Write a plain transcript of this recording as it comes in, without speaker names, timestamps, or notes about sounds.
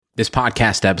This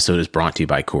podcast episode is brought to you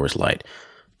by Coors Light.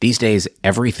 These days,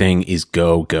 everything is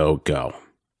go, go, go.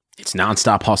 It's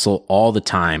nonstop hustle all the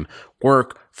time.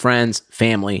 Work, friends,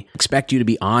 family expect you to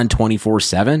be on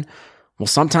 24/7. Well,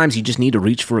 sometimes you just need to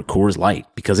reach for a Coors Light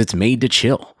because it's made to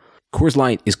chill. Coors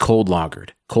Light is cold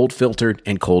lagered, cold filtered,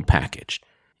 and cold packaged.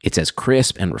 It's as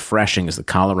crisp and refreshing as the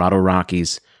Colorado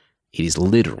Rockies. It is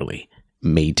literally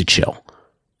made to chill.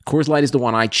 Coors Light is the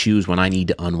one I choose when I need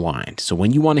to unwind. So when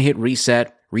you want to hit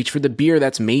reset, reach for the beer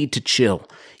that's made to chill.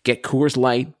 Get Coors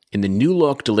Light in the new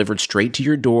look delivered straight to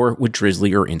your door with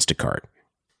Drizzly or Instacart.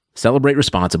 Celebrate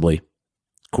responsibly.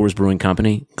 Coors Brewing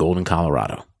Company, Golden,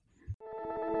 Colorado.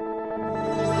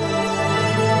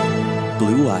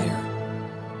 Blue Wire.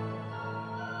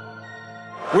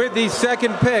 With the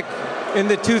second pick in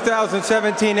the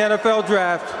 2017 NFL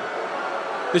Draft,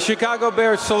 the Chicago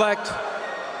Bears select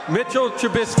Mitchell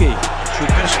Trubisky.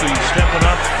 Trubisky stepping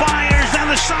up, fires down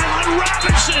the sideline.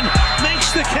 Robinson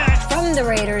makes the catch. From the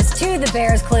Raiders to the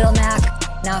Bears, Khalil Mack,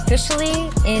 now officially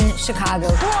in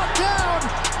Chicago. Brought down,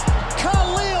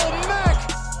 Khalil Mack.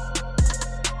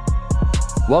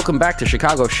 Welcome back to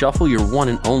Chicago Shuffle, your one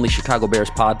and only Chicago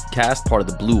Bears podcast, part of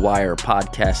the Blue Wire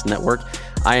Podcast Network.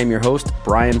 I am your host,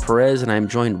 Brian Perez, and I'm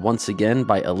joined once again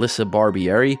by Alyssa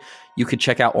Barbieri. You can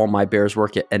check out all my Bears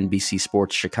work at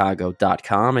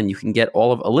NBCSportsChicago.com, and you can get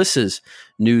all of Alyssa's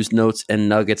news, notes, and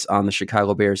nuggets on the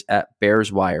Chicago Bears at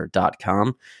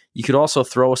BearsWire.com. You could also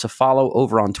throw us a follow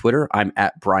over on Twitter. I'm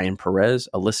at Brian Perez.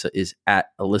 Alyssa is at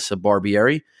Alyssa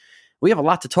Barbieri. We have a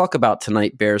lot to talk about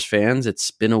tonight, Bears fans.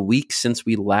 It's been a week since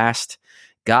we last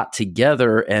got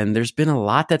together, and there's been a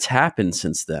lot that's happened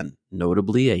since then,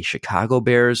 notably a Chicago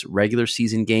Bears regular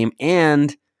season game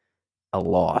and a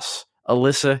loss.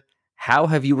 Alyssa, how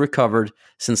have you recovered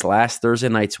since last Thursday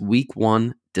night's week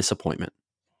one disappointment?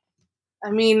 I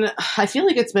mean, I feel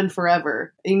like it's been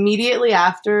forever. Immediately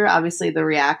after, obviously, the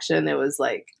reaction, it was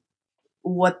like,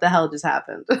 what the hell just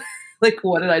happened? Like,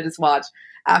 what did I just watch?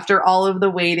 After all of the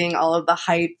waiting, all of the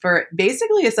hype for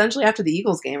basically, essentially after the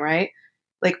Eagles game, right?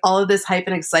 Like all of this hype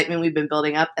and excitement we've been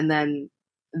building up, and then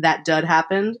that dud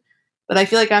happened. But I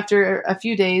feel like after a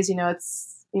few days, I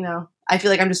feel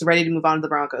like I'm just ready to move on to the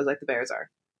Broncos like the Bears are.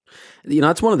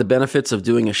 That's one of the benefits of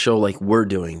doing a show like we're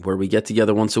doing, where we get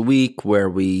together once a week, where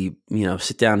we,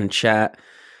 sit down and chat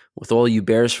with all you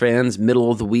Bears fans, middle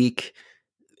of the week.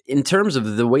 In terms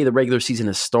of the way the regular season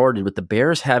has started, with the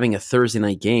Bears having a Thursday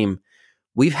night game,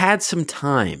 we've had some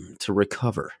time to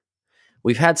recover.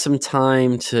 We've had some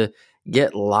time to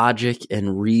get logic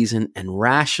and reason and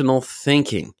rational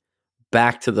thinking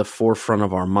back to the forefront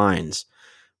of our minds.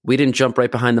 We didn't jump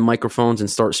right behind the microphones and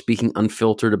start speaking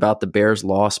unfiltered about the Bears'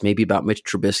 loss, maybe about Mitch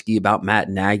Trubisky, about Matt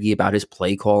Nagy, about his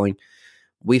play calling.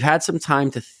 We've had some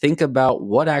time to think about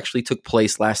what actually took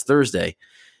place last Thursday.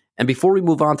 And before we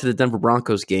move on to the Denver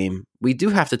Broncos game, we do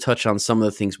have to touch on some of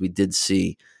the things we did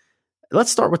see.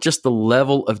 Let's start with just the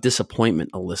level of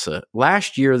disappointment, Alyssa.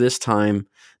 Last year, this time,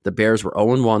 the Bears were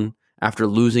 0-1 after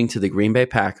losing to the Green Bay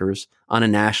Packers on a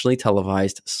nationally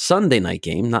televised Sunday night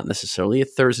game, not necessarily a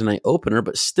Thursday night opener,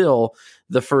 but still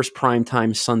the first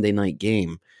primetime Sunday night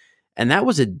game. And that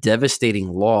was a devastating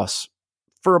loss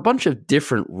for a bunch of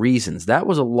different reasons. That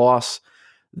was a loss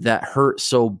that hurt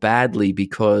so badly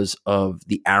because of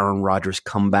the Aaron Rodgers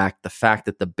comeback, the fact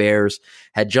that the Bears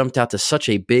had jumped out to such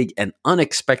a big and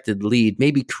unexpected lead,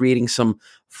 maybe creating some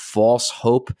false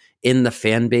hope in the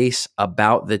fan base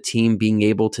about the team being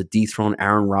able to dethrone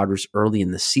Aaron Rodgers early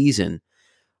in the season.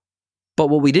 But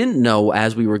what we didn't know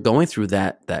as we were going through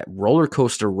that roller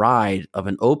coaster ride of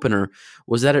an opener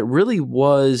was that it really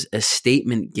was a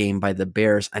statement game by the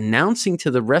Bears, announcing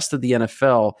to the rest of the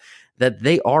NFL that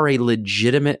they are a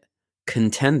legitimate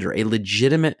contender, a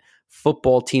legitimate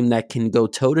football team that can go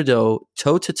toe-to-toe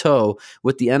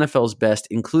with the NFL's best,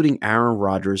 including Aaron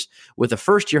Rodgers, with a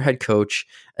first-year head coach,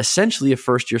 essentially a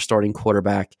first-year starting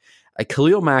quarterback, a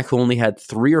Khalil Mack who only had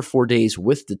 3 or 4 days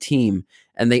with the team,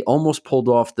 and they almost pulled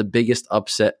off the biggest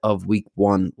upset of week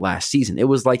one last season. It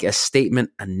was like a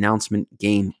statement announcement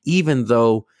game, even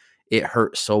though it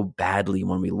hurt so badly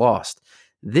when we lost.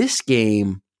 This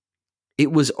game,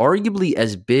 it was arguably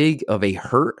as big of a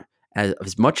hurt,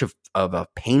 as much of a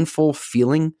painful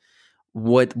feeling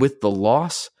with the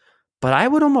loss, but I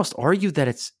would almost argue that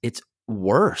it's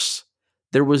worse.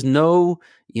 There was no,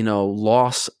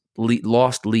 lost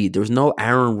lead. There was no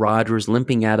Aaron Rodgers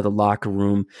limping out of the locker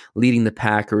room, leading the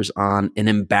Packers on an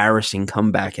embarrassing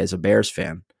comeback as a Bears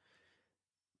fan.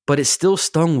 But it still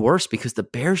stung worse because the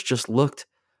Bears just looked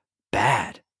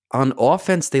bad. On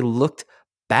offense, they looked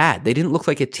bad. They didn't look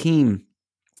like a team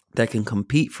that can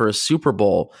compete for a Super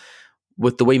Bowl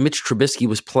with the way Mitch Trubisky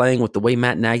was playing, with the way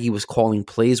Matt Nagy was calling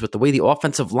plays, with the way the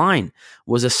offensive line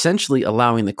was essentially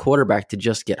allowing the quarterback to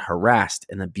just get harassed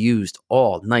and abused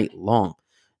all night long.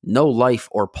 No life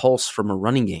or pulse from a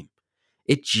running game.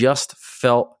 It just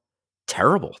felt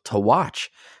terrible to watch.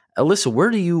 Alyssa,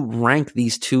 where do you rank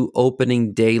these two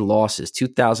opening day losses,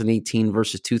 2018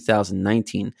 versus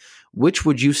 2019? Which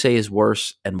would you say is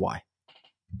worse and why?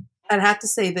 I'd have to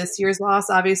say this year's loss,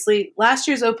 obviously. Last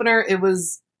year's opener, it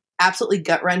was absolutely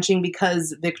gut-wrenching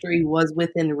because victory was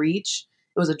within reach.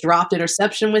 It was a dropped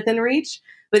interception within reach.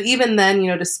 But even then,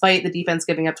 despite the defense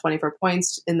giving up 24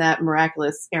 points in that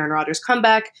miraculous Aaron Rodgers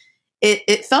comeback,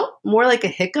 it felt more like a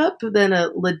hiccup than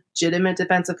a legitimate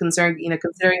defensive concern,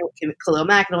 considering Khalil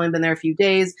Mack had only been there a few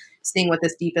days, seeing what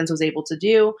this defense was able to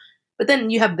do. But then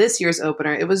you have this year's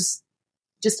opener. It was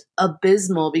just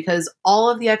abysmal because all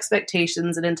of the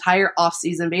expectations, an entire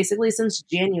offseason, basically since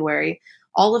January,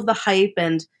 all of the hype,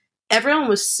 and everyone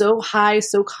was so high,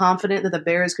 so confident that the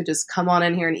Bears could just come on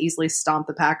in here and easily stomp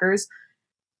the Packers.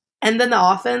 And then the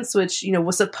offense, which,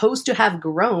 was supposed to have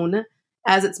grown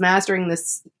as it's mastering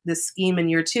this scheme in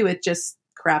year two, it just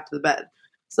crapped the bed.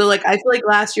 So, I feel like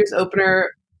last year's opener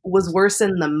was worse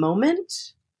in the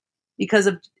moment because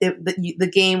of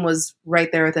the game was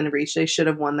right there within reach. They should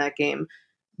have won that game.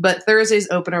 But Thursday's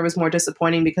opener was more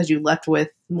disappointing because you left with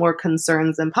more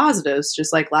concerns than positives,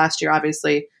 just like last year,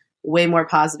 obviously, way more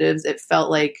positives. It felt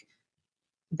like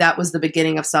that was the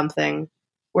beginning of something,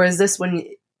 whereas this one,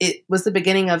 it was the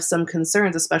beginning of some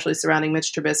concerns, especially surrounding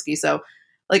Mitch Trubisky. So,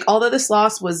 although this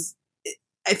loss was,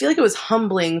 I feel like it was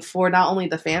humbling for not only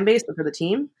the fan base, but for the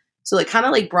team. So, it kind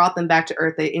of brought them back to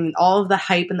earth. All of the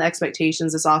hype and the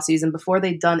expectations this offseason before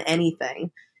they'd done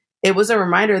anything. It was a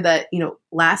reminder that,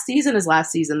 last season is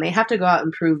last season. They have to go out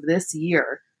and prove this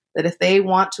year that if they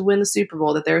want to win the Super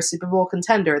Bowl, that they're a Super Bowl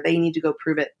contender, they need to go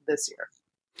prove it this year.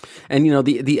 And,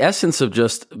 the essence of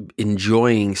just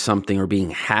enjoying something or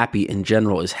being happy in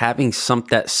general is having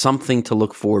something to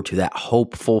look forward to, that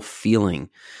hopeful feeling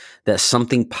that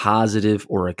something positive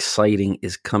or exciting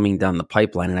is coming down the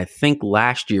pipeline. And I think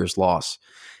last year's loss,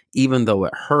 even though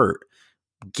it hurt,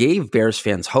 gave Bears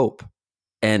fans hope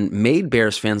and made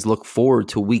Bears fans look forward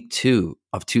to week 2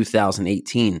 of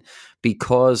 2018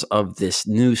 because of this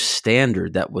new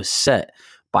standard that was set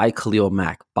by Khalil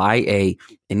Mack, by an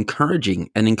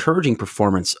encouraging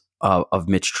performance of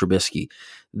Mitch Trubisky.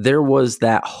 There was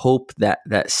that hope,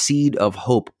 that seed of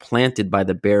hope planted by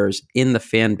the Bears in the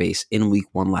fan base in week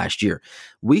 1 last year.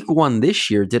 Week 1 this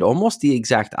year did almost the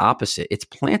exact opposite. It's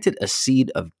planted a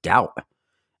seed of doubt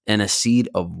and a seed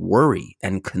of worry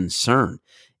and concern.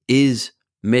 Is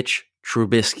Mitch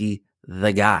Trubisky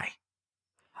the guy?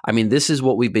 I mean, this is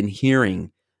what we've been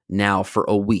hearing now for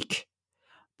a week.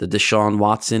 The Deshaun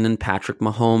Watson and Patrick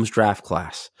Mahomes draft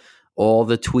class, all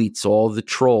the tweets, all the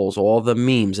trolls, all the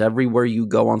memes, everywhere you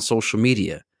go on social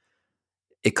media.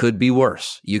 It could be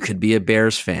worse. You could be a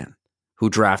Bears fan who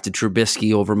drafted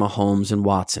Trubisky over Mahomes and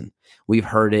Watson. We've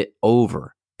heard it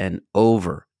over and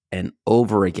over and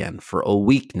over again for a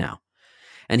week now.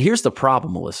 And here's the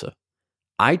problem, Melissa.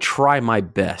 I try my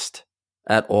best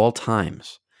at all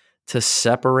times to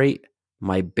separate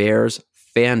my Bears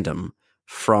fandom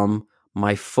from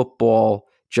my football,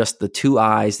 just the two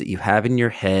eyes that you have in your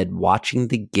head watching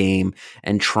the game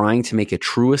and trying to make a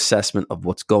true assessment of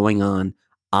what's going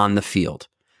on the field.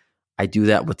 I do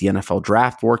that with the NFL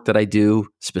draft work that I do,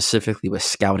 specifically with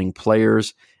scouting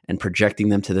players and projecting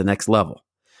them to the next level.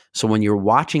 So when you're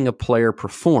watching a player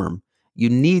perform, you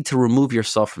need to remove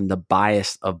yourself from the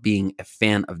bias of being a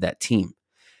fan of that team.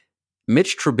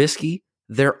 Mitch Trubisky,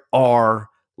 there are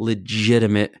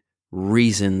legitimate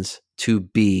reasons to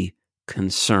be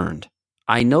concerned.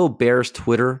 I know Bears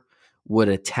Twitter would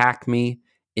attack me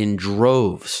in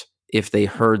droves if they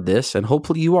heard this, and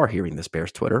hopefully you are hearing this,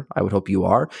 Bears Twitter. I would hope you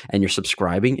are, and you're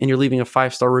subscribing, and you're leaving a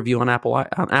 5-star review on Apple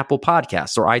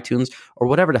Podcasts or iTunes or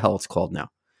whatever the hell it's called now.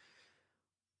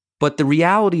 But the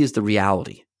reality is the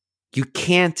reality. You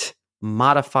can't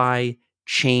modify,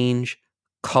 change,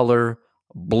 color,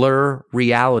 blur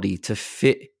reality to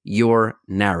fit your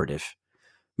narrative.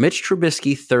 Mitch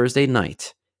Trubisky Thursday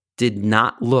night did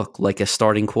not look like a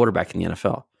starting quarterback in the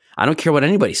NFL. I don't care what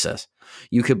anybody says.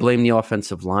 You could blame the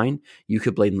offensive line. You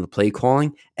could blame the play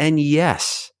calling. And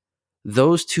yes,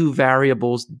 those two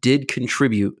variables did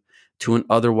contribute to an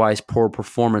otherwise poor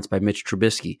performance by Mitch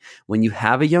Trubisky. When you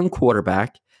have a young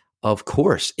quarterback, of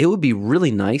course, it would be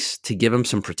really nice to give him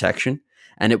some protection.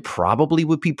 And it probably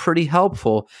would be pretty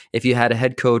helpful if you had a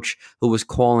head coach who was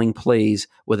calling plays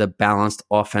with a balanced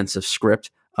offensive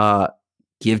script.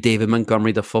 Give David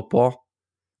Montgomery the football,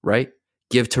 right?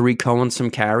 Give Tariq Cohen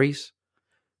some carries.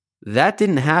 That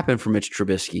didn't happen for Mitch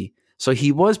Trubisky. So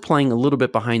he was playing a little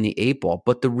bit behind the 8 ball.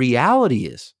 But the reality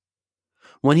is,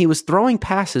 when he was throwing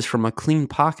passes from a clean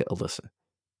pocket, Alyssa,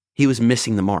 he was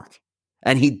missing the mark.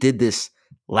 And he did this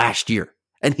last year.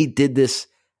 And he did this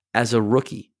as a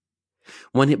rookie.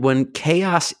 When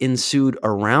chaos ensued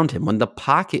around him, when the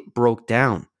pocket broke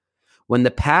down, when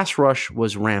the pass rush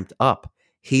was ramped up,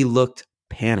 he looked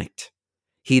panicked.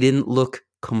 He didn't look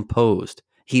composed.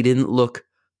 He didn't look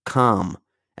calm.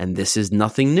 And this is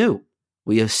nothing new.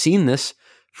 We have seen this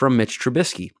from Mitch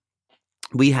Trubisky.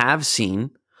 We have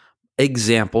seen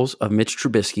examples of Mitch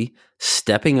Trubisky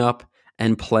stepping up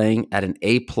and playing at an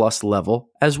A-plus level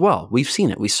as well. We've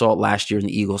seen it. We saw it last year in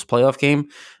the Eagles playoff game.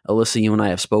 Alyssa, you and I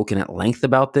have spoken at length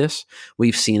about this.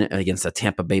 We've seen it against the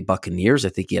Tampa Bay Buccaneers. I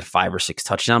think he had 5 or 6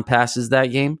 touchdown passes that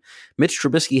game. Mitch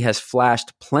Trubisky has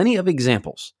flashed plenty of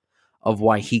examples of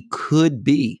why he could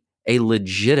be a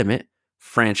legitimate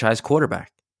franchise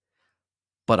quarterback.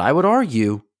 But I would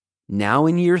argue now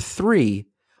in year 3,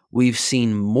 we've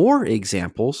seen more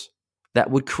examples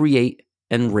that would create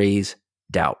and raise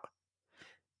doubt.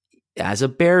 As a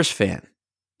Bears fan,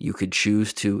 you could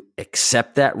choose to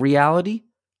accept that reality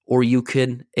or you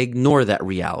can ignore that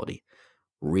reality.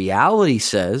 Reality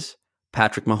says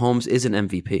Patrick Mahomes is an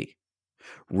MVP.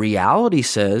 Reality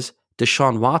says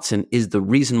Deshaun Watson is the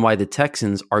reason why the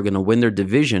Texans are going to win their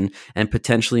division and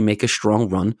potentially make a strong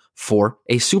run for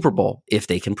a Super Bowl if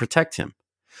they can protect him.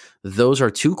 Those are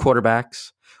 2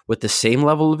 quarterbacks with the same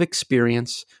level of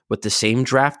experience, with the same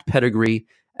draft pedigree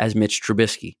as Mitch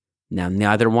Trubisky. Now,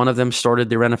 neither one of them started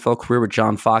their NFL career with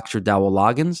John Fox or Dowell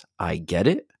Loggins. I get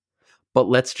it. But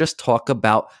let's just talk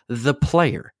about the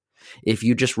player. If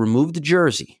you just remove the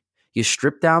jersey, you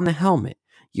strip down the helmet,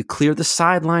 you clear the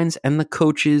sidelines and the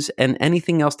coaches and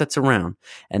anything else that's around,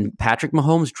 and Patrick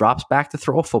Mahomes drops back to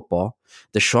throw a football,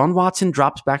 Deshaun Watson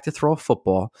drops back to throw a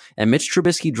football, and Mitch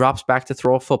Trubisky drops back to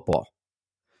throw a football,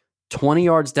 20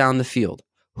 yards down the field,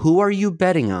 who are you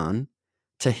betting on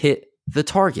to hit the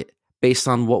target based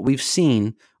on what we've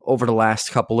seen over the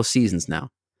last couple of seasons now?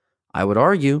 I would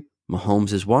argue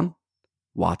Mahomes is 1,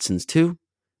 Watson's 2,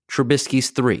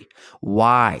 Trubisky's 3.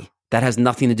 Why? That has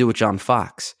nothing to do with John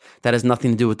Fox. That has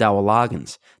nothing to do with Dowell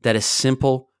Loggins. That is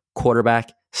simple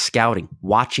quarterback scouting,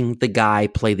 watching the guy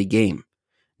play the game.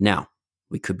 Now,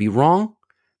 we could be wrong.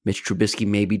 Mitch Trubisky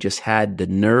maybe just had the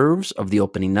nerves of the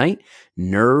opening night,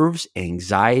 nerves,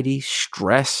 anxiety,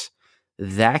 stress.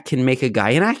 That can make a guy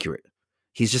inaccurate.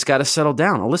 He's just got to settle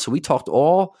down. Alyssa, we talked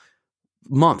all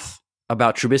month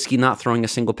about Trubisky not throwing a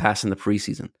single pass in the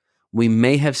preseason. We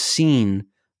may have seen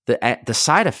the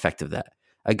side effect of that.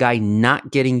 A guy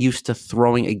not getting used to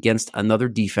throwing against another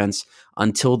defense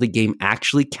until the game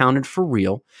actually counted for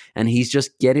real, and he's just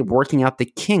working out the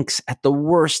kinks at the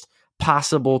worst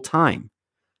possible time.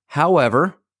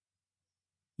 However,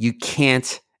 you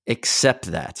can't accept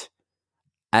that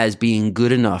as being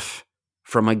good enough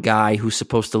from a guy who's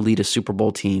supposed to lead a Super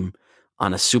Bowl team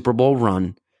on a Super Bowl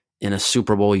run in a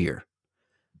Super Bowl year.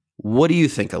 What do you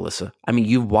think, Alyssa? I mean,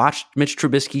 you watched Mitch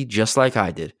Trubisky just like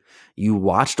I did. You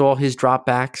watched all his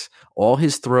dropbacks, all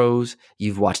his throws.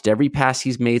 You've watched every pass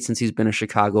he's made since he's been a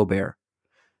Chicago Bear.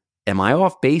 Am I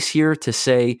off base here to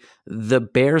say the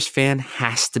Bears fan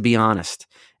has to be honest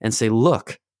and say,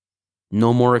 look,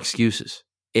 no more excuses.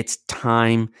 It's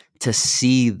time to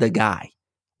see the guy.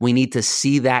 We need to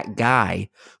see that guy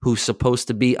who's supposed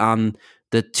to be on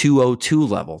the 202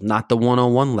 level, not the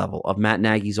 101 level of Matt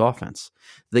Nagy's offense.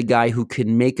 The guy who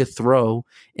can make a throw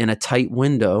in a tight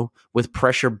window with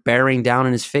pressure bearing down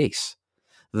in his face.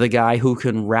 The guy who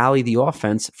can rally the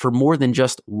offense for more than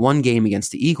just one game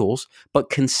against the Eagles, but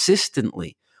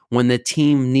consistently when the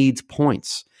team needs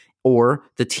points, or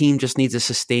the team just needs a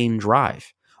sustained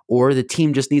drive, or the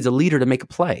team just needs a leader to make a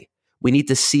play. We need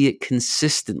to see it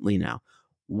consistently now.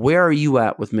 Where are you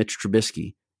at with Mitch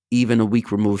Trubisky, even a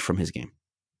week removed from his game?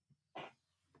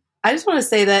 I just want to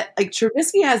say that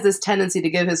Trubisky has this tendency to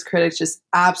give his critics just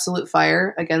absolute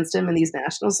fire against him in these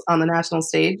on the national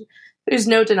stage. There's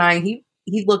no denying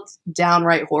he looked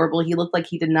downright horrible. He looked like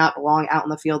he did not belong out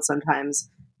in the field sometimes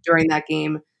during that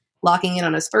game, locking in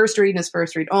on his first read and his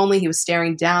first read only. He was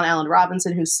staring down Allen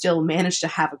Robinson, who still managed to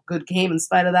have a good game in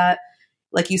spite of that.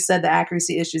 Like you said, the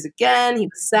accuracy issues again. He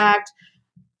was sacked.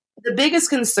 The biggest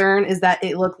concern is that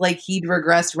it looked like he'd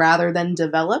regressed rather than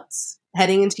developed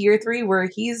heading into year 3, where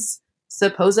he's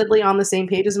supposedly on the same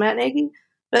page as Matt Nagy.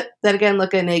 But then again,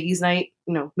 look at Nagy's night.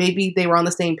 Maybe they were on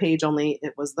the same page, only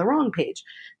it was the wrong page.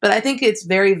 But I think it's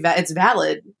it's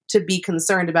valid to be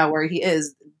concerned about where he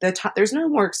is. There's no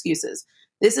more excuses.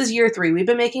 This is year 3. We've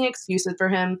been making excuses for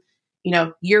him.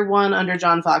 year one under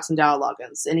John Fox and Dow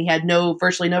Loggins, and he had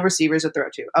virtually no receivers to throw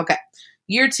to. Okay.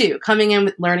 Year two, coming in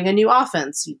with learning a new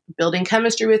offense, building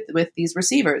chemistry with these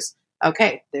receivers.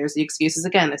 Okay, there's the excuses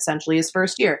again, essentially his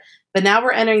first year. But now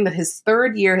we're entering his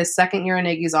third year, his second year in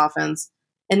Nagy's offense,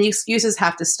 and the excuses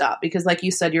have to stop because, like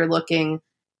you said, you're looking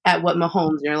at what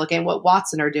Mahomes, you're looking at what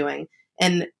Watson are doing.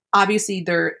 And obviously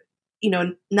they're,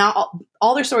 not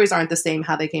all their stories aren't the same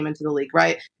how they came into the league,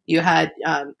 right? You had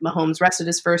Mahomes rested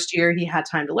his first year. He had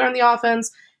time to learn the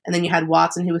offense. And then you had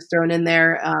Watson who was thrown in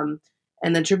there.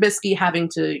 And then Trubisky having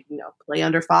to, play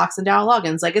under Fox and Dow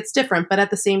Loggins. Like, it's different. But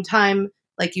at the same time,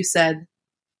 like you said,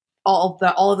 all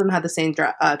of them had the same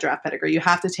draft pedigree. You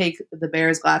have to take the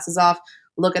Bears' glasses off,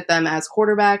 look at them as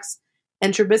quarterbacks.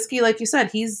 And Trubisky, like you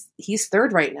said, he's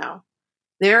third right now.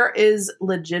 There is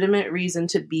legitimate reason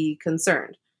to be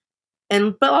concerned.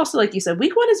 But also, like you said,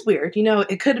 week one is weird.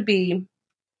 It could be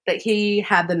that he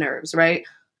had the nerves, right?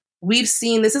 This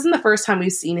isn't the first time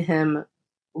we've seen him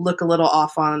look a little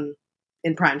off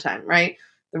in primetime, right?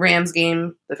 The Rams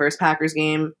game, the first Packers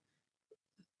game.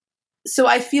 So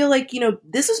I feel like,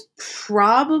 this is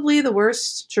probably the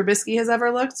worst Trubisky has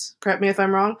ever looked. Correct me if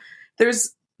I'm wrong.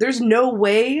 There's no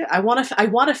way. I want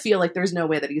to feel like there's no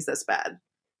way that he's this bad.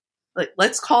 Like,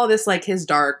 let's call this like his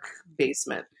dark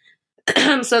basement.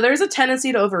 So there's a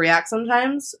tendency to overreact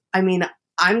sometimes. I mean,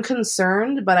 I'm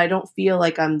concerned, but I don't feel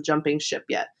like I'm jumping ship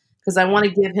yet because I want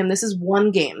to give him, this is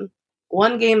one game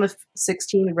of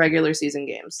 16 regular season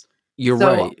games. You're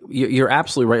right. You're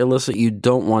absolutely right, Alyssa. You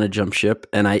don't want to jump ship.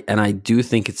 And I do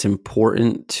think it's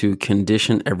important to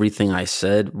condition everything I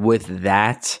said with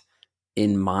that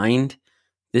in mind.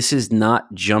 This is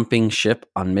not jumping ship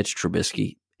on Mitch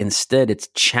Trubisky. Instead, it's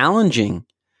challenging,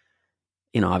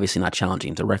 obviously not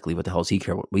challenging directly. What the hell does he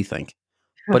care what we think?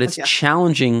 But it's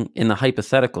challenging in the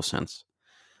hypothetical sense.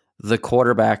 The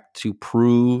quarterback to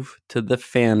prove to the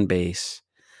fan base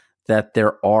that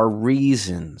there are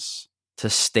reasons to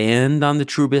stand on the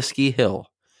Trubisky Hill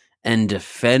and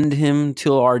defend him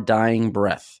till our dying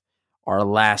breath, our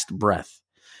last breath.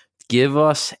 Give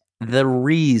us the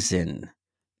reason.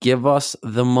 Give us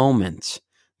the moment,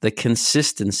 the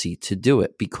consistency to do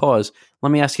it. Because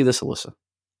let me ask you this, Alyssa.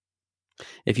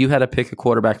 If you had to pick a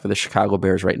quarterback for the Chicago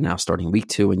Bears right now, starting week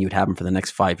 2, and you'd have him for the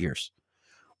next 5 years,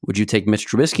 would you take Mitch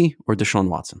Trubisky or Deshaun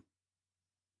Watson?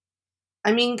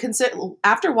 I mean,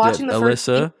 after watching the first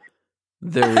Alyssa,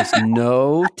 there is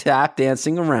no tap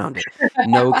dancing around it,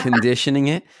 no conditioning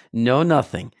it, no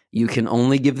nothing. You can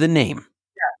only give the name.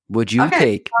 Yeah. Would you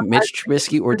take Mitch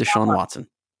Trubisky or Deshaun Watson?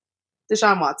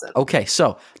 Deshaun Watson. Okay,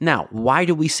 so now why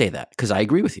do we say that? Because I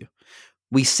agree with you.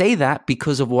 We say that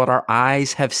because of what our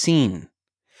eyes have seen.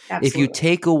 Absolutely. If you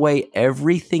take away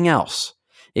everything else,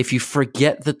 if you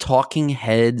forget the talking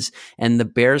heads and the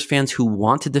Bears fans who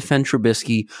want to defend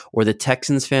Trubisky or the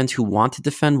Texans fans who want to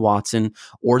defend Watson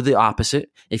or the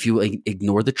opposite, if you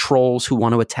ignore the trolls who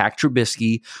want to attack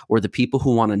Trubisky or the people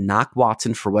who want to knock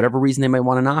Watson for whatever reason they might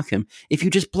want to knock him, if you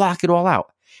just block it all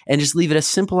out and just leave it as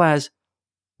simple as,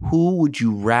 who would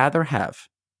you rather have?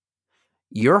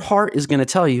 Your heart is going to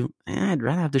tell you, I'd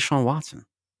rather have Deshaun Watson.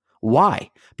 Why?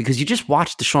 Because you just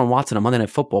watched Deshaun Watson on Monday Night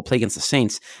Football play against the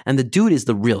Saints, and the dude is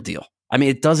the real deal. I mean,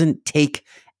 it doesn't take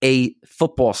a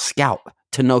football scout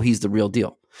to know he's the real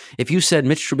deal. If you said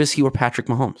Mitch Trubisky or Patrick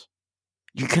Mahomes,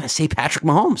 you're going to say Patrick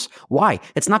Mahomes. Why?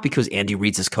 It's not because Andy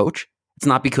Reid's his coach. It's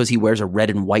not because he wears a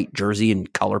red and white jersey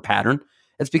and color pattern.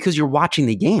 It's because you're watching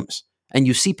the games, and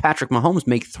you see Patrick Mahomes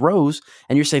make throws,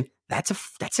 and you're saying, that's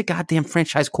a goddamn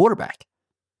franchise quarterback.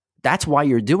 That's why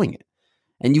you're doing it.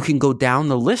 And you can go down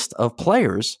the list of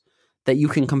players that you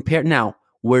can compare. Now,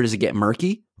 where does it get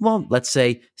murky? Well, let's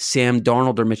say Sam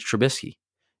Darnold or Mitch Trubisky,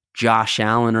 Josh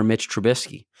Allen or Mitch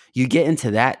Trubisky. You get into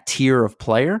that tier of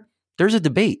player, there's a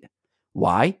debate.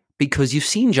 Why? Because you've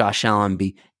seen Josh Allen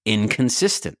be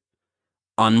inconsistent,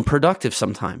 unproductive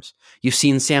sometimes. You've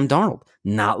seen Sam Darnold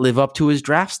not live up to his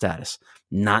draft status,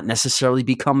 not necessarily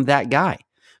become that guy.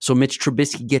 So Mitch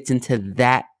Trubisky gets into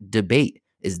that debate.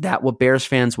 Is that what Bears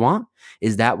fans want?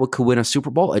 Is that what could win a Super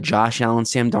Bowl? A Josh Allen,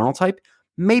 Sam Darnold type?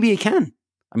 Maybe it can.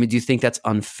 I mean, do you think that's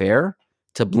unfair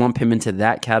to lump him into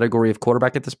that category of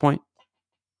quarterback at this point?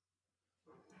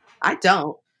 I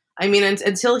don't. I mean,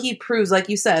 until he proves, like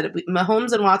you said,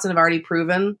 Mahomes and Watson have already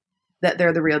proven that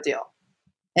they're the real deal.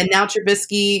 And now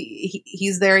Trubisky,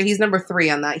 he's there. He's number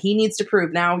 3 on that. He needs to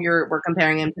prove. Now we're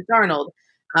comparing him to Darnold,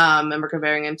 and we're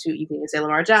comparing him to, you can say,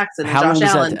 Lamar Jackson and Josh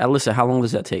Allen. Alyssa, how long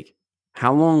does that take?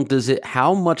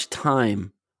 How much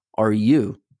time are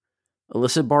you,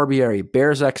 Alyssa Barbieri,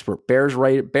 Bears expert, Bears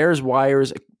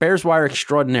Wire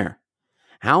extraordinaire,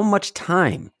 how much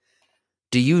time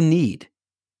do you need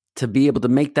to be able to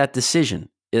make that decision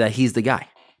that he's the guy.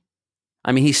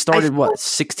 I mean, he started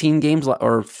 16 games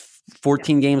or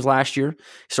 14 games last year.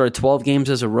 He started 12 games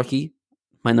as a rookie.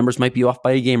 My numbers might be off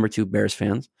by a game or two, Bears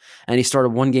fans. And he started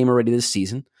 1 game already this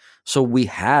season. So we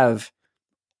have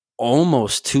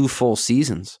almost 2 full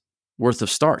seasons worth of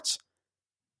starts.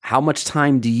 How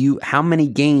many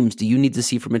games do you need to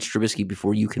see from Mitch Trubisky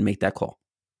before you can make that call?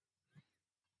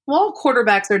 Well,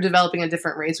 quarterbacks are developing at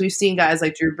different rates. We've seen guys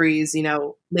like Drew Brees,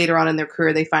 later on in their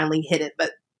career, they finally hit it.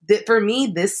 But for me,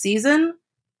 this season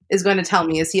is going to tell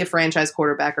me, is he a franchise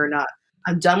quarterback or not?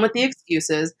 I'm done with the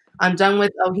excuses. I'm done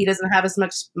with, he doesn't have as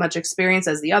much experience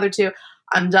as the other two.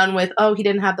 I'm done with, he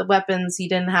didn't have the weapons. He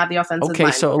didn't have the offensive Okay,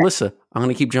 mind. so Alyssa, I'm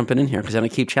going to keep jumping in here because I'm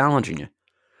going to keep challenging you.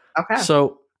 Okay.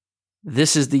 So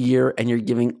this is the year and you're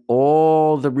giving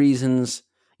all the reasons.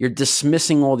 You're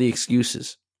dismissing all the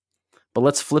excuses. But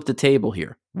let's flip the table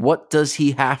here. What does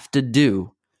he have to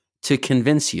do to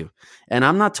convince you? And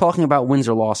I'm not talking about wins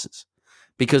or losses.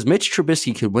 Because Mitch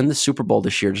Trubisky could win the Super Bowl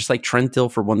this year, just like Trent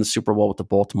Dilfer won the Super Bowl with the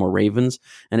Baltimore Ravens.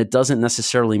 And it doesn't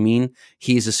necessarily mean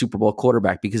he's a Super Bowl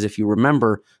quarterback. Because if you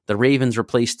remember, the Ravens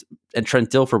replaced Trent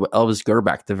Dilfer with Elvis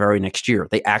Grbac the very next year.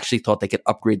 They actually thought they could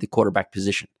upgrade the quarterback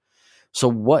position. So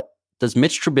what does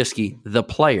Mitch Trubisky, the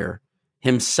player,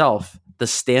 himself, the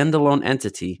standalone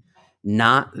entity,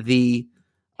 not the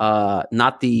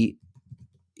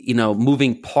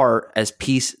moving part as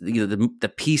piece,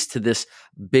 the piece to this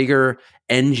bigger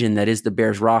engine that is the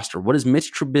Bears roster. What does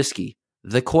Mitch Trubisky,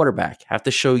 the quarterback, have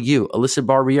to show you, Alyssa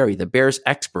Barbieri, the Bears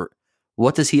expert?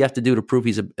 What does he have to do to prove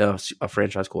he's a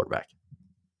franchise quarterback?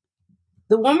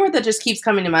 The one word that just keeps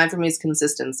coming to mind for me is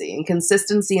consistency, and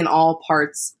consistency in all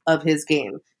parts of his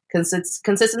game.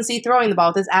 Consistency throwing the ball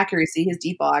with his accuracy, his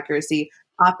deep ball accuracy,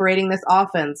 operating this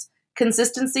offense.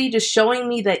 Consistency, just showing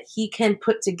me that he can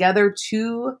put together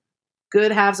 2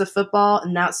 good halves of football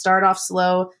and not start off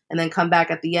slow and then come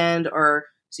back at the end, or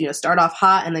start off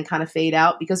hot and then kind of fade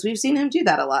out, because we've seen him do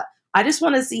that a lot. I just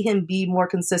want to see him be more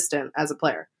consistent as a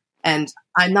player. And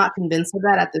I'm not convinced of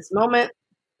that at this moment.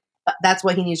 But that's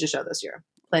what he needs to show this year,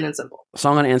 plain and simple. So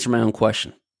I'm going to answer my own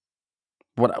question.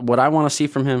 What I want to see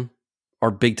from him are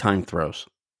big-time throws.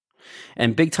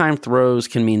 And big-time throws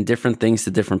can mean different things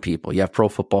to different people. You have Pro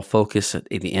Football Focus,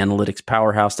 the analytics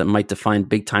powerhouse, that might define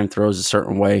big-time throws a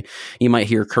certain way. You might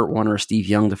hear Kurt Warner or Steve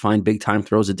Young define big-time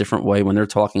throws a different way when they're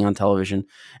talking on television.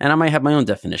 And I might have my own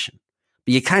definition.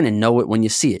 But you kind of know it when you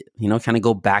see it. Kind of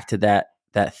go back to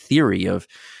that theory of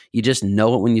you just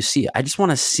know it when you see it. I just want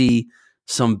to see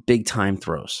some big-time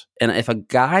throws. And if a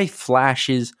guy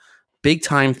flashes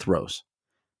big-time throws,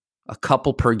 a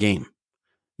couple per game,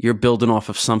 you're building off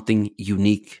of something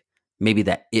unique, maybe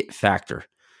that it factor.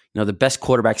 The best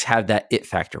quarterbacks have that it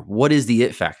factor. What is the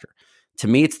it factor? To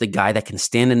me, it's the guy that can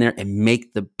stand in there and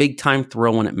make the big time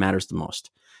throw when it matters the most.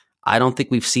 I don't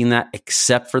think we've seen that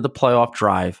except for the playoff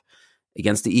drive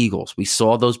against the Eagles. We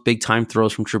saw those big time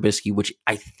throws from Trubisky, which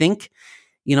I think,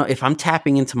 if I'm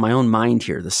tapping into my own mind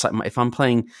here, if I'm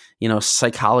playing,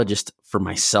 psychologist for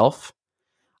myself,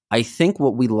 I think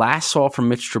what we last saw from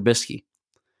Mitch Trubisky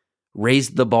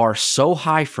raised the bar so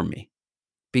high for me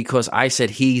because I said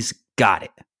he's got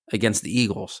it against the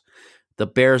Eagles. The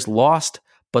Bears lost,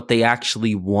 but they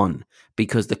actually won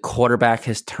because the quarterback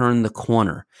has turned the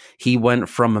corner. He went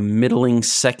from a middling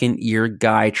second-year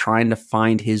guy trying to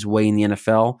find his way in the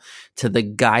NFL to the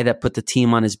guy that put the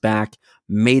team on his back,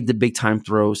 made the big-time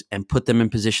throws, and put them in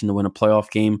position to win a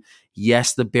playoff game.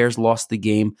 Yes, the Bears lost the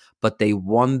game, but they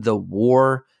won the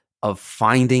war of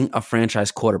finding a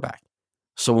franchise quarterback.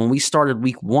 So when we started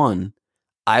week 1,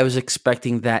 I was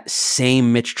expecting that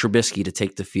same Mitch Trubisky to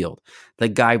take the field, the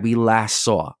guy we last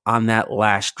saw on that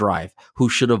last drive who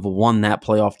should have won that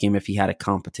playoff game if he had a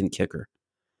competent kicker.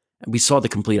 And we saw the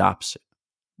complete opposite.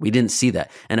 We didn't see that.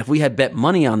 And if we had bet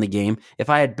money on the game, if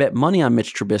I had bet money on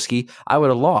Mitch Trubisky, I would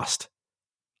have lost.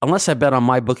 Unless I bet on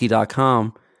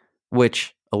mybookie.com,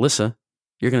 which, Alyssa,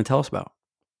 you're going to tell us about.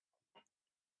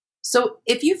 So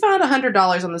if you found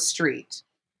 $100 on the street,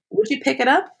 would you pick it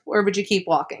up or would you keep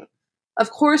walking? Of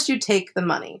course you take the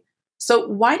money. So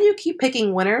why do you keep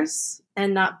picking winners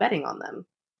and not betting on them?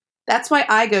 That's why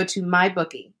I go to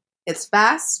MyBookie. It's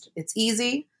fast, it's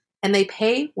easy, and they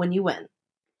pay when you win.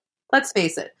 Let's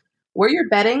face it, where you're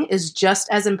betting is just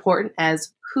as important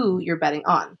as who you're betting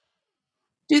on.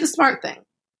 Do the smart thing.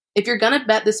 If you're going to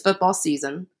bet this football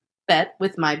season, bet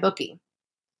with MyBookie.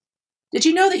 Did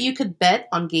you know that you could bet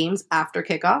on games after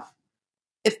kickoff?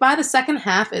 If by the second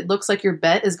half it looks like your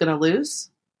bet is going to lose,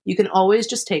 you can always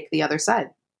just take the other side.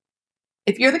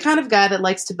 If you're the kind of guy that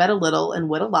likes to bet a little and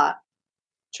win a lot,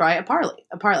 try a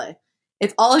parlay.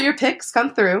 If all of your picks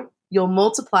come through, you'll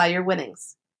multiply your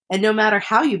winnings. And no matter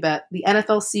how you bet, the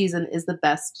NFL season is the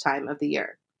best time of the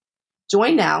year.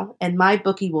 Join now, and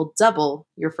MyBookie will double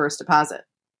your first deposit.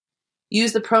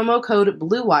 Use the promo code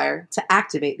BLUEWIRE to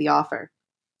activate the offer.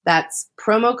 That's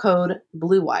promo code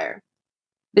BLUEWIRE.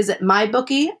 Visit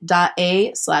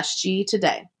mybookie.a/G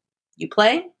today. You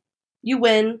play, you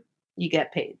win, you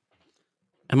get paid.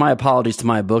 And my apologies to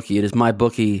MyBookie. It is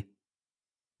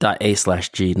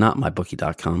mybookie.a/G, not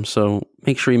mybookie.com. So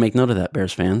make sure you make note of that,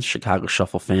 Bears fans, Chicago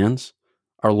Shuffle fans,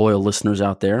 our loyal listeners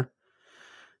out there.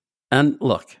 And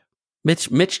look, Mitch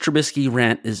Trubisky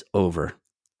rant is over.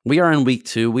 We are in week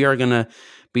 2. We are going to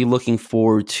be looking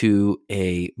forward to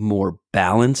a more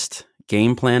balanced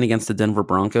game plan against the Denver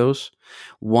Broncos,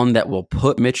 one that will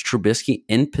put Mitch Trubisky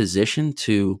in position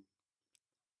to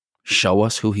show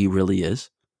us who he really is,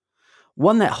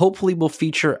 one that hopefully will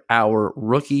feature our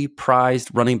rookie prized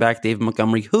running back, David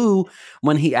Montgomery, who,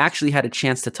 when he actually had a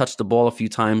chance to touch the ball a few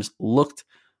times, looked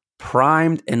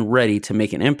primed and ready to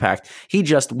make an impact. He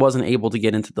just wasn't able to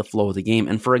get into the flow of the game.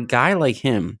 And for a guy like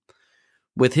him,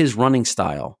 with his running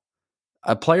style,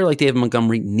 a player like David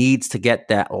Montgomery needs to get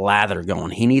that lather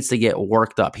going. He needs to get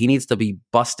worked up. He needs to be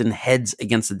busting heads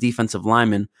against the defensive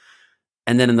lineman.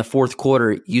 And then in the fourth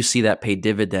quarter, you see that pay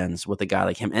dividends with a guy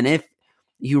like him. And if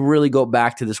you really go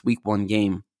back to this week 1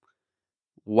 game,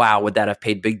 wow, would that have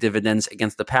paid big dividends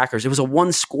against the Packers? It was a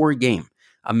 1-score game.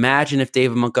 Imagine if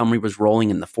David Montgomery was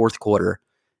rolling in the fourth quarter,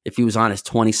 if he was on his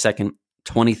 22nd,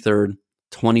 23rd,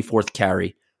 24th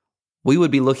carry. We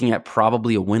would be looking at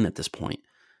probably a win at this point.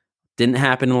 Didn't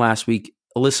happen last week.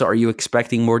 Alyssa, are you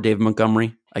expecting more David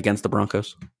Montgomery against the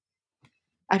Broncos?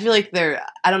 I feel like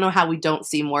I don't know how we don't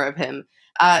see more of him.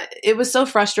 It was so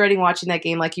frustrating watching that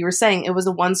game. Like you were saying, it was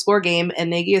a 1-score game, and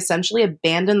Nagy essentially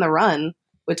abandoned the run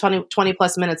with 20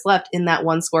 plus minutes left in that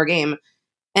 1-score game.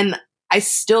 And I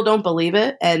still don't believe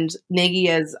it. And Nagy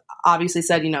has obviously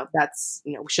said, we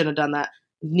shouldn't have done that.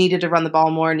 Needed to run the ball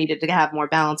more, needed to have more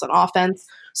balance on offense.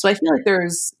 So I feel like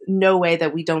there's no way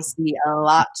that we don't see a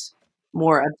lot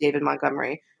more of David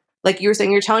Montgomery. Like you were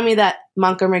saying, you're telling me that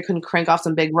Montgomery couldn't crank off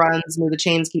some big runs, move the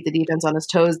chains, keep the defense on his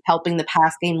toes, helping the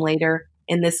pass game later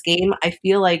in this game. I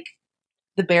feel like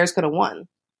the Bears could have won,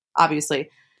 obviously.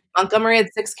 Montgomery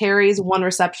had 6 carries, 1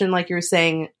 reception, like you were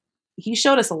saying. He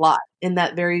showed us a lot in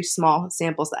that very small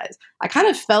sample size. I kind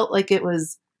of felt like it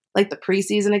was like the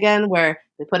preseason again, where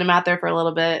they put him out there for a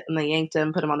little bit and they yanked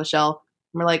him, put him on the shelf.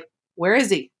 And we're like, where is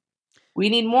he? We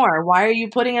need more. Why are you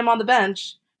putting him on the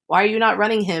bench? Why are you not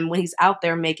running him when he's out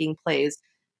there making plays?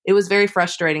 It was very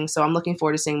frustrating, so I'm looking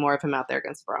forward to seeing more of him out there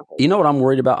against the Broncos. You know what I'm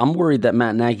worried about? I'm worried that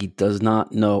Matt Nagy does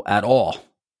not know at all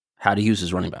how to use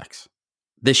his running backs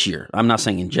this year. I'm not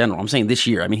saying in general. I'm saying this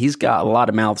year. I mean, he's got a lot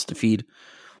of mouths to feed.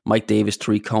 Mike Davis,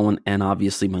 Tariq Cohen, and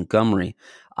obviously Montgomery.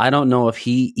 I don't know if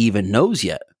he even knows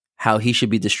yet how he should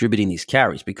be distributing these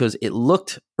carries, because it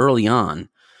looked early on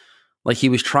like he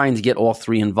was trying to get all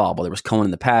 3 involved. Well, there was Cohen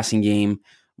in the passing game,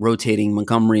 rotating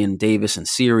Montgomery and Davis in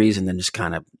series, and then just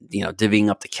kind of, divvying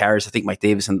up the carries. I think Mike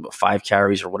Davis ended up with 5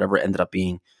 carries or whatever it ended up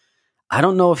being. I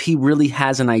don't know if he really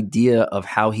has an idea of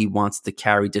how he wants the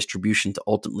carry distribution to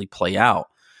ultimately play out.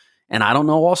 And I don't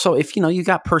know also if, you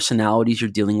got personalities you're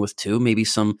dealing with too, maybe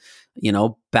some,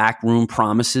 backroom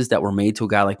promises that were made to a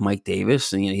guy like Mike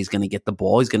Davis, and he's going to get the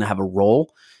ball, he's going to have a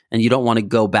role, and you don't want to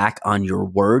go back on your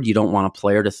word. You don't want a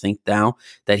player to think now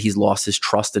that he's lost his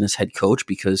trust in his head coach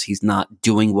because he's not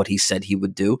doing what he said he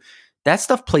would do. That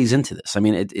stuff plays into this. I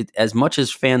mean, it as much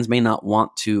as fans may not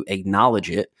want to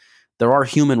acknowledge it, there are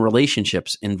human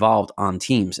relationships involved on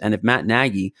teams. And if Matt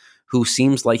Nagy, who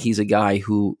seems like he's a guy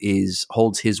who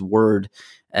holds his word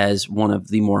as one of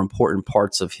the more important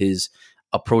parts of his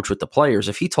approach with the players,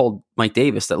 if he told Mike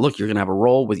Davis that, look, you're going to have a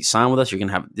role with you sign with us, you're going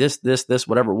to have this,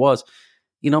 whatever it was,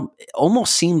 it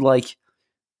almost seemed like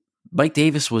Mike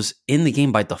Davis was in the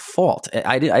game by default.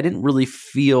 I didn't really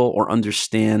feel or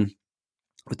understand,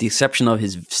 with the exception of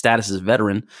his status as a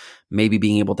veteran, maybe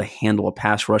being able to handle a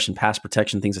pass rush and pass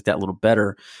protection, things like that a little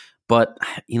better. But,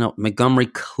 Montgomery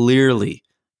clearly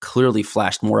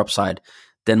flashed more upside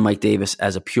than Mike Davis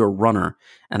as a pure runner.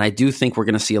 And I do think we're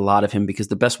going to see a lot of him, because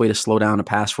the best way to slow down a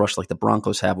pass rush like the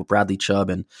Broncos have with Bradley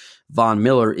Chubb and Von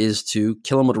Miller is to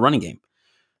kill him with a running game.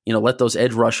 Let those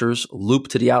edge rushers loop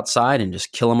to the outside and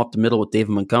just kill him up the middle with David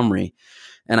Montgomery.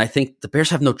 And I think the Bears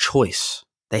have no choice.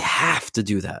 They have to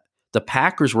do that. The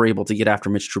Packers were able to get after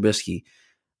Mitch Trubisky.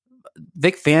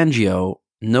 Vic Fangio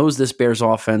knows this Bears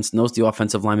offense, knows the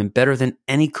offensive lineman better than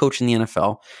any coach in the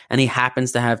NFL, and he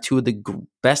happens to have 2 of the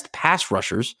best pass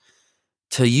rushers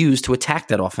to use to attack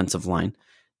that offensive line.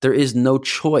 There is no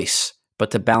choice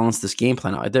but to balance this game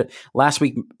plan out. Last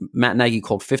week, Matt Nagy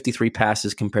called 53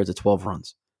 passes compared to 12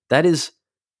 runs. That is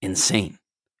insane,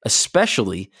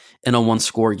 especially in a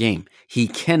one-score game. He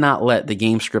cannot let the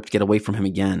game script get away from him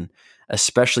again,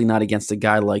 especially not against a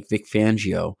guy like Vic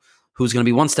Fangio, who's going to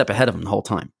be one step ahead of him the whole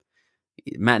time.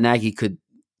 Matt Nagy could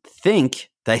think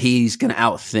that he's going to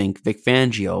outthink Vic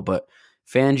Fangio, but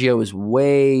Fangio is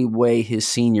way, way his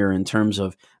senior in terms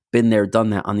of been there,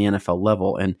 done that on the NFL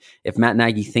level. And if Matt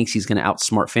Nagy thinks he's going to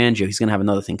outsmart Fangio, he's going to have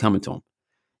another thing coming to him.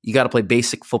 You got to play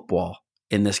basic football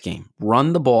in this game.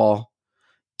 Run the ball,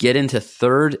 get into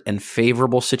third and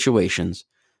favorable situations,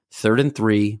 3rd and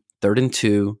 3, 3rd and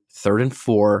 2, 3rd and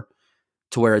 4,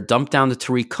 to where a dump down to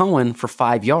Tariq Cohen for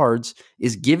 5 yards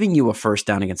is giving you a first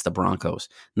down against the Broncos,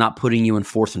 not putting you in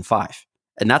 4th and 5.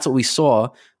 And that's what we saw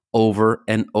over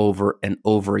and over and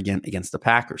over again against the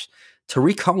Packers.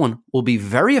 Tariq Cohen will be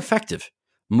very effective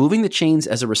moving the chains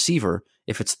as a receiver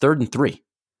if it's 3rd and 3.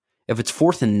 If it's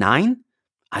 4th and 9,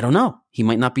 I don't know. He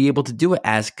might not be able to do it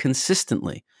as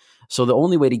consistently. So the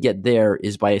only way to get there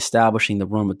is by establishing the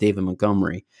run with David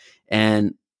Montgomery.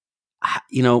 And,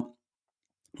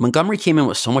 Montgomery came in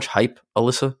with so much hype,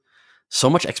 Alyssa, so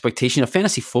much expectation.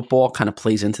 Fantasy football kind of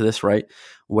plays into this, right?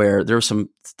 Where there was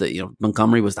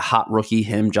Montgomery was the hot rookie,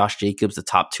 him, Josh Jacobs, the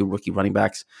top 2 rookie running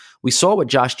backs. We saw what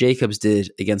Josh Jacobs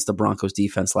did against the Broncos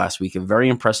defense last week. A very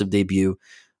impressive debut,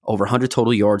 over 100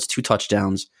 total yards, 2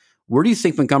 touchdowns. Where do you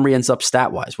think Montgomery ends up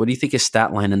stat-wise? What do you think his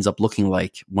stat line ends up looking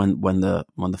like when the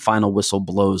final whistle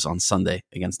blows on Sunday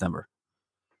against Denver?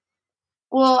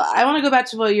 Well, I want to go back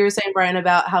to what you were saying, Brian,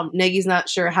 about how Nagy's not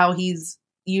sure how he's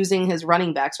using his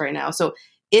running backs right now. So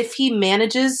if he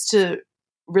manages to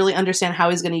really understand how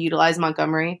he's going to utilize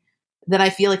Montgomery, then I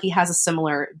feel like he has a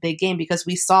similar big game, because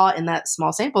we saw in that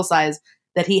small sample size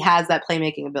that he has that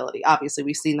playmaking ability. Obviously,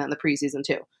 we've seen that in the preseason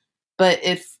too. But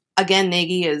if, again,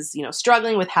 Nagy is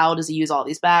struggling with how does he use all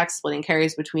these backs, splitting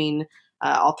carries between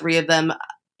all 3 of them,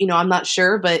 I'm not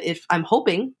sure. But if I'm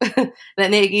hoping that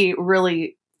Nagy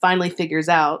really finally figures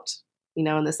out,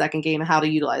 in the second game, how to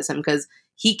utilize him, because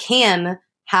he can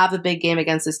have a big game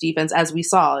against this defense, as we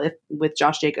saw with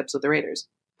Josh Jacobs with the Raiders.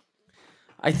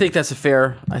 I think that's a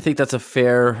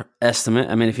fair estimate.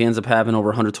 I mean, if he ends up having over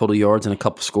 100 total yards and a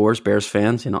couple scores, Bears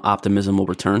fans, optimism will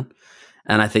return.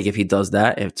 And I think if he does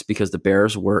that, it's because the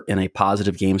Bears were in a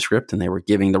positive game script and they were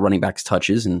giving the running backs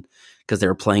touches, and because they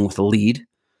were playing with a lead.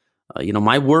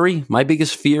 My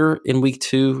biggest fear in week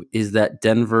 2 is that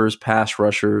Denver's pass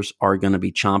rushers are going to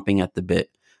be chomping at the bit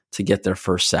to get their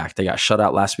first sack. They got shut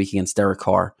out last week against Derek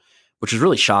Carr, which is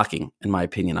really shocking in my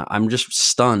opinion. I'm just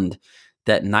stunned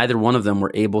that neither one of them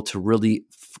were able to really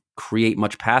create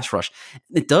much pass rush.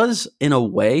 It does, in a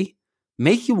way,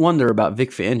 make you wonder about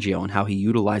Vic Fangio and how he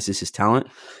utilizes his talent.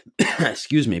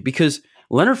 Excuse me, because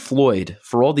Leonard Floyd,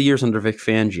 for all the years under Vic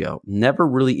Fangio, never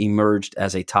really emerged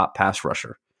as a top pass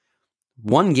rusher.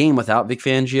 One game without Vic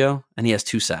Fangio, and he has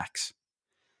 2 sacks.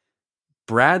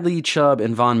 Bradley Chubb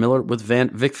and Von Miller with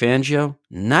Vic Fangio,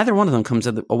 neither one of them comes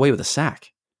away with a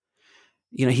sack.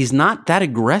 He's not that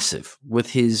aggressive with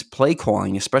his play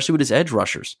calling, especially with his edge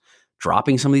rushers.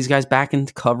 Dropping some of these guys back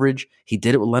into coverage. He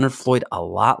did it with Leonard Floyd a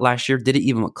lot last year. Did it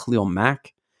even with Khalil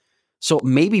Mack. So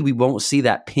maybe we won't see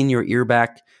that pin your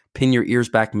ears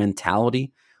back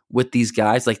mentality with these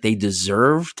guys like they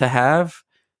deserve to have,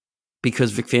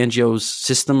 because Vic Fangio's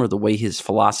system or the way his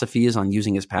philosophy is on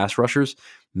using his pass rushers.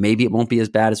 Maybe it won't be as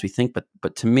bad as we think,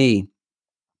 but to me,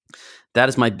 that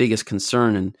is my biggest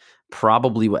concern and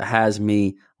probably what has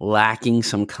me lacking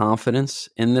some confidence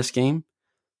in this game.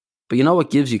 But you know what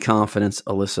gives you confidence,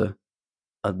 Alyssa?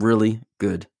 A really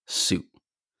good suit.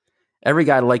 Every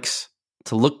guy likes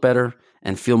to look better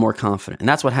and feel more confident. And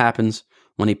that's what happens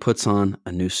when he puts on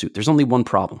a new suit. There's only one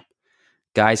problem.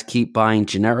 Guys keep buying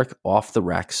generic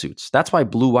off-the-rack suits. That's why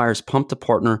Blue Wire is pumped to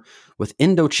partner with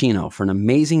Indochino for an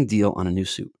amazing deal on a new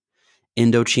suit.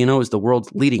 Indochino is the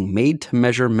world's leading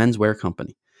made-to-measure menswear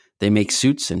company. They make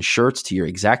suits and shirts to your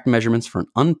exact measurements for an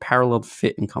unparalleled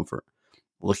fit and comfort.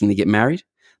 Looking to get married?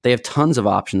 They have tons of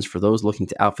options for those looking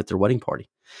to outfit their wedding party.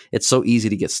 It's so easy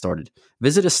to get started.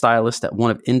 Visit a stylist at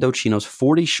one of Indochino's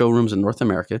 40 showrooms in North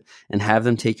America and have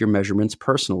them take your measurements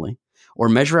personally. Or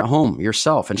measure at home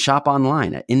yourself and shop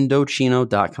online at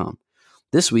Indochino.com.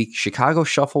 This week, Chicago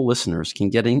Shuffle listeners can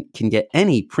get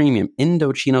any premium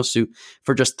Indochino suit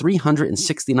for just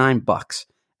 $369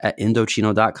 at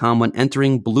Indochino.com when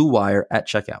entering Blue Wire at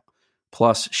checkout.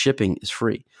 Plus, shipping is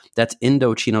free. That's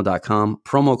Indochino.com,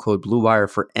 promo code Blue Wire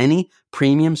for any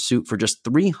premium suit for just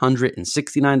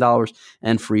 $369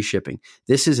 and free shipping.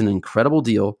 This is an incredible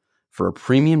deal for a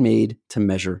premium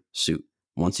made-to-measure suit.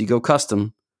 Once you go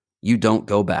custom, you don't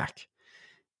go back.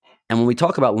 And when we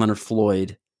talk about Leonard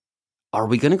Floyd, are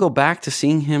we going to go back to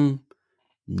seeing him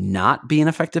not be an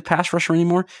effective pass rusher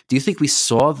anymore? Do you think we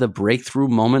saw the breakthrough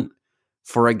moment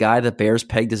for a guy that Bears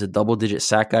pegged as a double-digit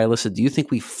sack guy, Alyssa? Do you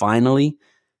think we finally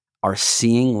are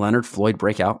seeing Leonard Floyd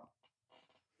break out?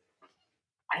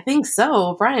 I think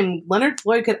so, Brian. Leonard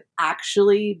Floyd could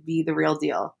actually be the real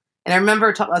deal. And I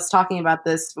remember us talking about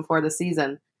this before the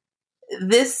season.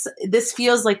 This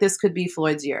feels like this could be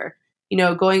Floyd's year.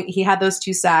 He had those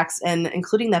 2 sacks, and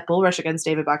including that bull rush against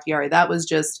David Bakhtiari. That was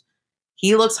just,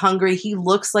 he looks hungry. He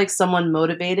looks like someone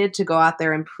motivated to go out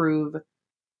there and prove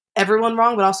everyone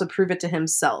wrong, but also prove it to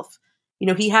himself.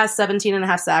 He has 17 and a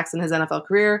half sacks in his NFL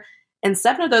career, and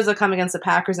 7 of those have come against the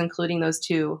Packers, including those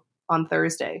 2 on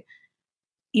Thursday.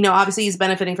 Obviously he's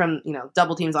benefiting from,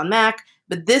 double teams on Mac,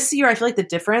 but this year I feel like the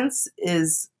difference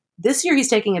is this year he's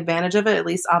taking advantage of it, at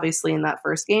least obviously in that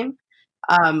first game.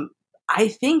 I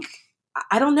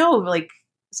don't know,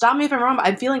 stop me if I'm wrong, but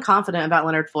I'm feeling confident about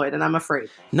Leonard Floyd, and I'm afraid.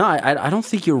 No, I don't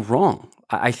think you're wrong.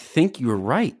 I think you're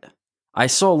right. I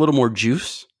saw a little more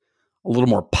juice, a little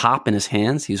more pop in his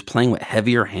hands. He was playing with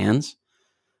heavier hands.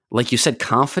 Like you said,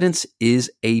 confidence is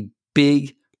a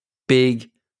big, big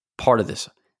part of this.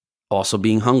 Also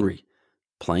being hungry,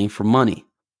 playing for money,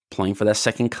 playing for that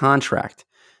second contract.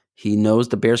 He knows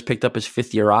the Bears picked up his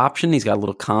 5th-year option. He's got a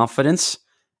little confidence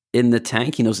in the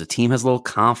tank. He knows the team has a little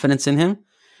confidence in him.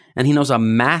 And he knows a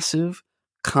massive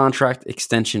contract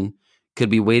extension could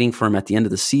be waiting for him at the end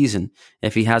of the season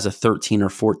if he has a 13 or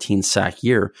 14 sack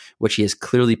year, which he has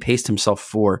clearly paced himself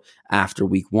for after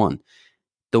week 1.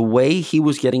 The way he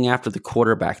was getting after the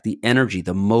quarterback, the energy,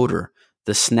 the motor,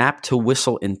 the snap to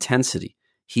whistle intensity,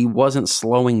 he wasn't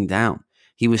slowing down.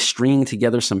 He was stringing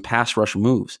together some pass rush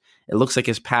moves. It looks like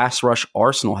his pass rush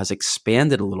arsenal has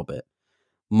expanded a little bit.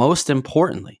 Most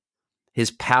importantly, his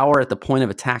power at the point of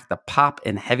attack, the pop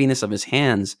and heaviness of his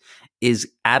hands is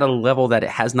at a level that it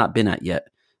has not been at yet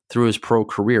through his pro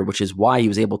career, which is why he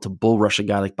was able to bull rush a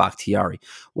guy like Bakhtiari,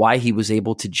 why he was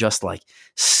able to just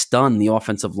stun the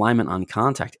offensive lineman on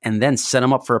contact and then set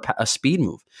him up for a speed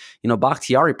move.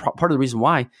 Bakhtiari, part of the reason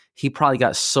why he probably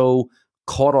got so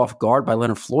caught off guard by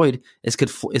Leonard Floyd is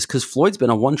because Floyd's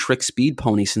been a one-trick speed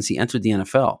pony since he entered the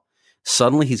NFL.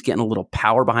 Suddenly he's getting a little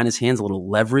power behind his hands, a little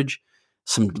leverage,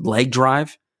 some leg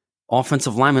drive.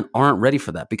 Offensive linemen aren't ready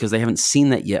for that because they haven't seen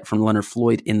that yet from Leonard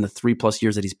Floyd in the 3+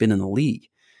 years that he's been in the league.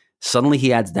 Suddenly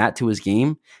he adds that to his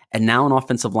game, and now an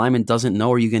offensive lineman doesn't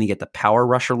know, are you going to get the power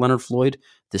rusher Leonard Floyd,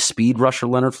 the speed rusher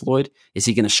Leonard Floyd? Is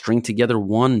he going to string together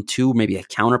 1, 2, maybe a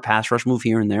counter pass rush move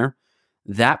here and there?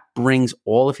 That brings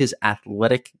all of his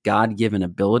athletic God-given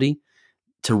ability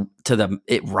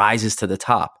it rises to the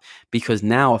top, because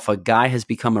now if a guy has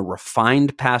become a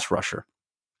refined pass rusher,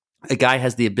 a guy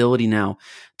has the ability now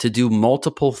to do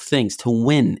multiple things, to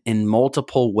win in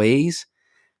multiple ways,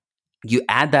 you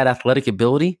add that athletic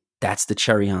ability, that's the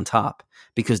cherry on top,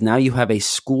 because now you have a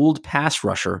schooled pass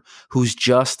rusher who's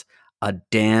just a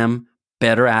damn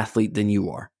better athlete than you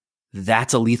are.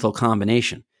 That's a lethal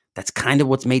combination. That's kind of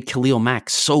what's made Khalil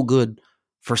Mack so good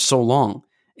for so long,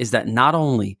 is that not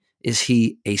only is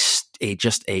he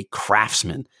just a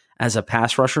craftsman as a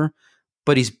pass rusher,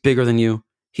 but he's bigger than you,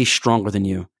 he's stronger than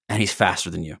you, and he's faster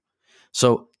than you.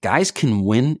 So guys can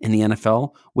win in the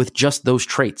NFL with just those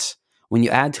traits. When you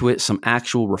add to it some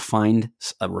actual refined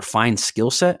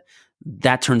skill set,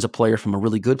 that turns a player from a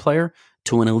really good player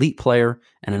to an elite player,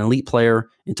 and an elite player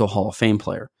into a Hall of Fame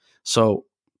player. So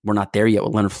we're not there yet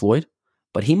with Leonard Floyd,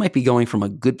 but he might be going from a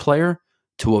good player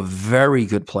to a very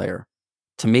good player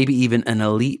to maybe even an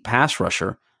elite pass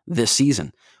rusher this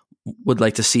season. Would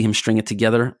like to see him string it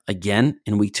together again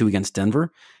in week 2 against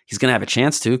Denver. He's going to have a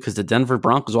chance to, because the Denver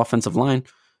Broncos offensive line,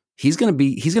 he's going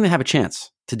to have a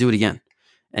chance to do it again.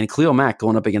 And Khalil Mack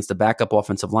going up against the backup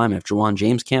offensive lineman, if Juwan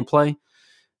James can't play,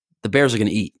 the Bears are going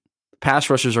to eat. Pass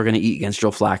rushers are going to eat against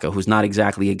Joe Flacco, who's not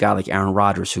exactly a guy like Aaron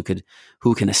Rodgers who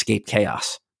can escape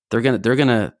chaos. They're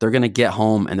gonna get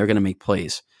home and they're gonna make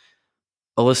plays.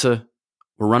 Alyssa,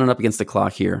 we're running up against the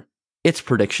clock here. It's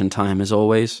prediction time as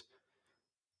always.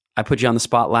 I put you on the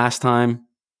spot last time.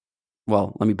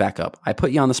 Well, let me back up. I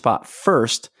put you on the spot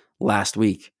first last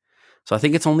week. So I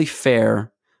think it's only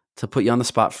fair to put you on the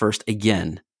spot first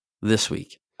again this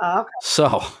week. Okay.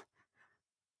 So,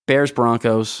 Bears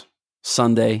Broncos,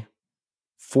 Sunday,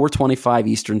 4:25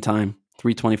 Eastern Time,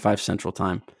 3:25 Central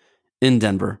Time in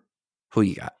Denver. Who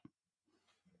you got?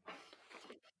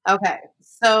 Okay.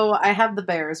 So I have the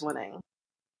Bears winning,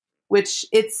 which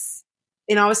I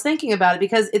was thinking about it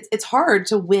because it's hard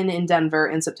to win in Denver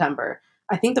in September.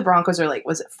 I think the Broncos are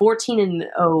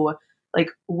 14-0,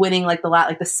 winning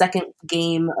the second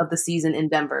game of the season in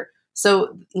Denver.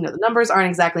 So, the numbers aren't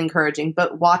exactly encouraging,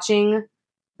 but watching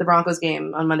the Broncos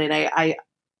game on Monday night,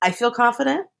 I feel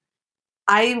confident.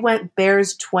 I went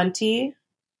Bears 20,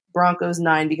 Broncos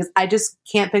 9, because I just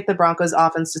can't pick the Broncos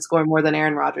offense to score more than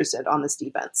Aaron Rodgers did on this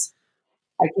defense.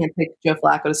 I can't pick Joe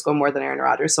Flacco to score more than Aaron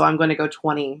Rodgers, so I'm going to go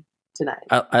 20-9.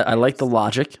 I like the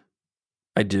logic.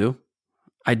 I do.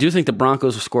 I do think the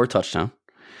Broncos will score a touchdown.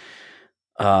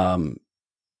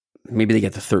 Maybe they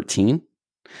get to 13,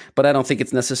 but I don't think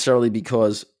it's necessarily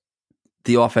because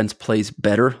the offense plays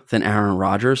better than Aaron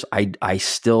Rodgers. I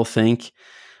still think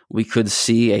we could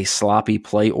see a sloppy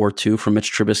play or two from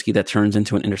Mitch Trubisky that turns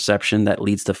into an interception that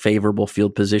leads to favorable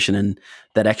field position and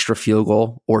that extra field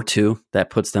goal or two that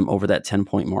puts them over that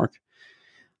 10-point mark.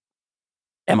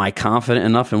 Am I confident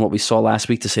enough in what we saw last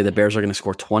week to say the Bears are going to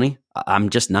score 20? I'm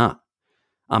just not.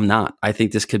 I'm not. I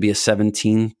think this could be a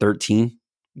 17-13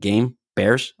 game.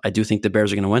 Bears. I do think the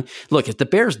Bears are going to win. Look, if the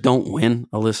Bears don't win,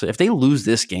 Alyssa, if they lose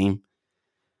this game,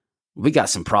 we got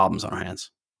some problems on our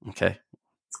hands. Okay.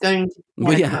 It's going to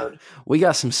panic mode. We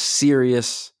got some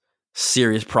serious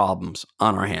problems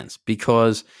on our hands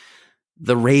because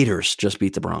the Raiders just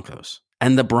beat the Broncos.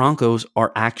 And the Broncos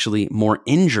are actually more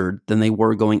injured than they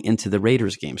were going into the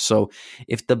Raiders game. So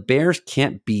if the Bears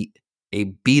can't beat a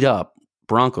beat-up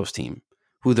Broncos team,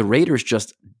 who the Raiders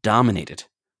just dominated,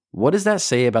 what does that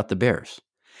say about the Bears?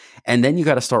 And then you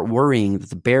got to start worrying that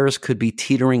the Bears could be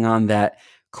teetering on that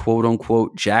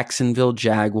quote-unquote Jacksonville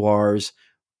Jaguars,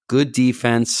 good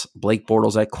defense, Blake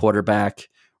Bortles at quarterback,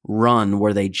 run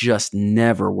where they just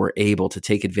never were able to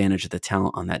take advantage of the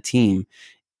talent on that team,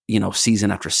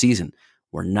 season after season.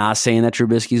 We're not saying that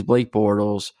Trubisky's Blake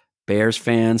Bortles. Bears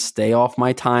fans, stay off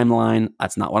my timeline.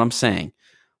 That's not what I'm saying.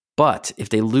 But if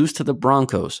they lose to the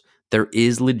Broncos, there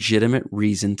is legitimate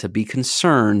reason to be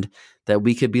concerned that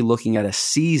we could be looking at a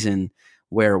season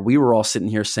where we were all sitting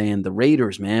here saying, the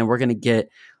Raiders, man, we're going to get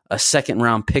a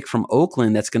second-round pick from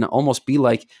Oakland that's going to almost be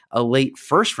like a late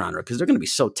first-rounder because they're going to be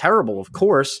so terrible, of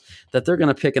course, that they're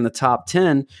going to pick in the top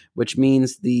 10, which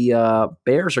means the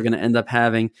Bears are going to end up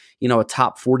having, a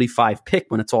top 45 pick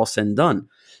when it's all said and done.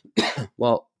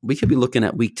 Well, we could be looking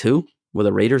at week 2 with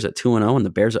the Raiders at 2-0 and the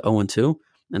Bears at 0-2,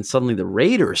 and suddenly the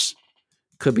Raiders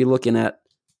could be looking at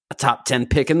a top 10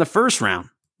 pick in the first round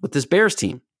with this Bears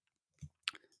team.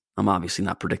 I'm obviously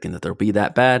not predicting that they'll be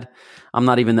that bad. I'm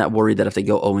not even that worried that if they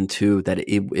go 0-2 that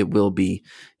it will be,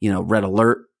 red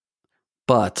alert.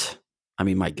 But,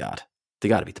 my God, they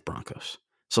got to beat the Broncos.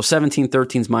 So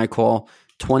 17-13 is my call.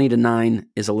 20-9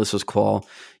 is Alyssa's call.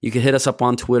 You can hit us up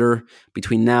on Twitter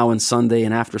between now and Sunday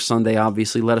and after Sunday,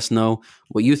 obviously. Let us know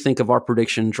what you think of our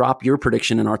prediction. Drop your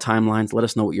prediction in our timelines. Let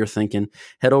us know what you're thinking.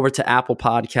 Head over to Apple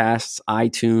Podcasts,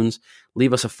 iTunes.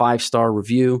 Leave us a 5-star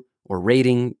review or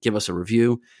rating. Give us a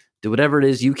review. Do whatever it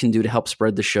is you can do to help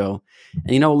spread the show.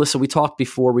 And Alyssa, we talked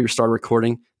before we started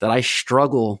recording that I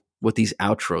struggle with these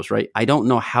outros, right? I don't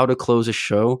know how to close a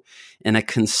show in a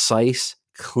concise,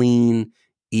 clean,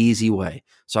 easy way.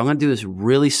 So I'm going to do this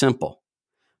really simple.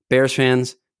 Bears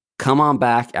fans, come on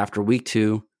back after week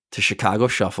 2 to Chicago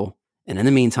Shuffle. And in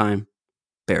the meantime,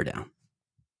 bear down.